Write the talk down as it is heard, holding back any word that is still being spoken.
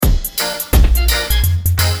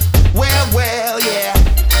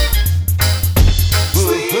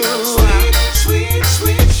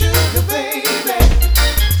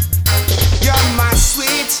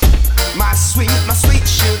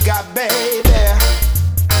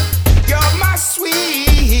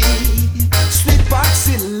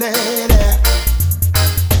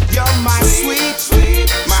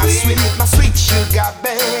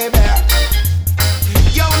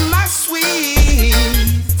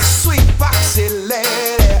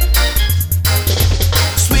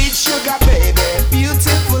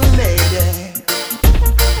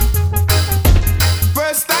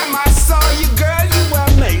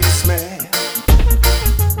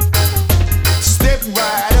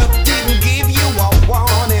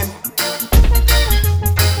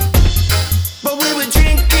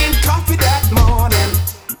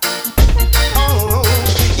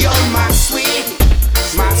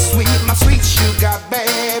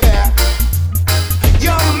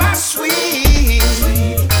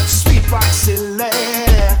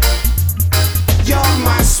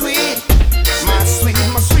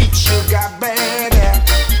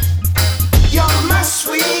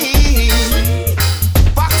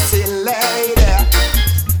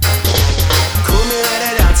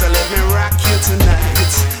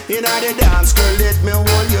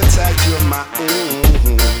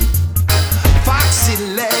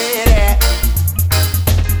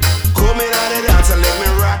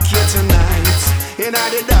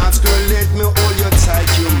in the dance, girl, let me hold you tight,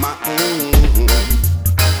 you're my own.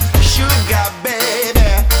 Sugar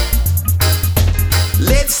baby,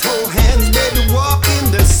 let's hold hands, baby, walk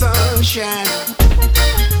in the sunshine.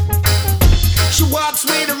 She walks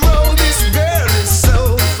with the road, this girl is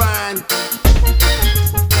so fine.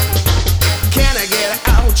 Can I get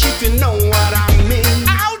out if you know what I mean?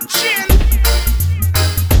 Ouchin'!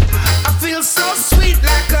 I feel so sweet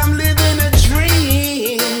like I'm living a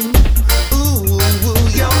dream. Ooh,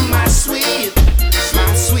 you're my sweet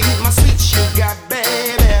sugar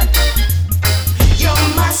baby. You're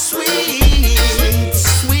my sweet,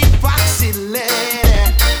 sweet foxy lady.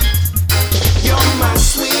 You're my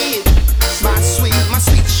sweet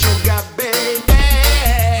sugar baby.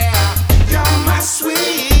 You're my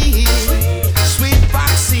sweet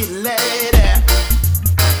foxy lady.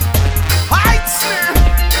 Heights me,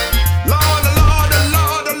 Lord, Lord,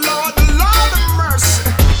 Lord, Lord, Lord of mercy.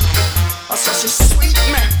 Oh, such a sweet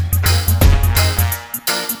man.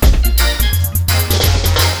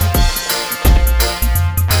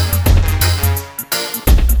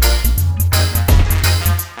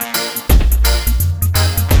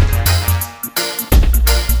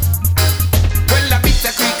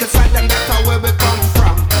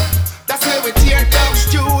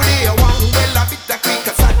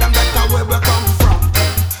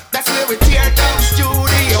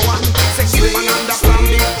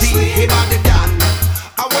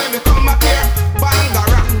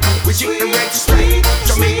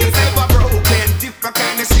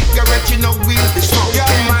 You know we'll be smoking.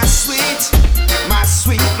 You're my sweet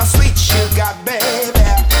sugar baby.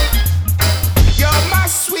 You're my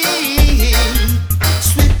sweet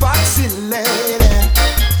foxy lady.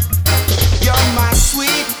 You're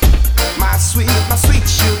my sweet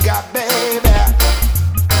sugar baby.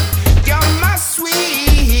 You're my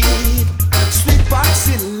sweet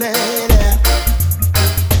foxy lady.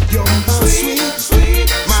 You're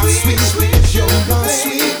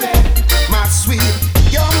my sweet,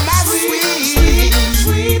 you're my sweet. You're my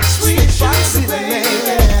sweet foxy lady.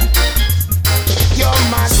 You're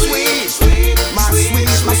my sweet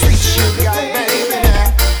sugar baby.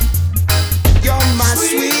 You're my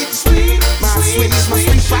sweet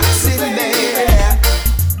foxy lady.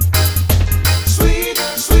 Sweet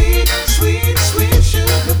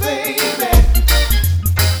sugar baby.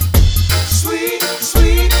 Sweet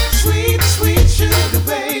sugar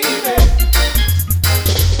baby.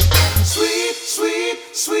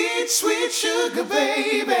 Sweet sugar baby.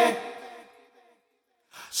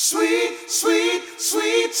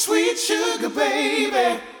 Sweet sugar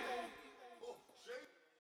baby.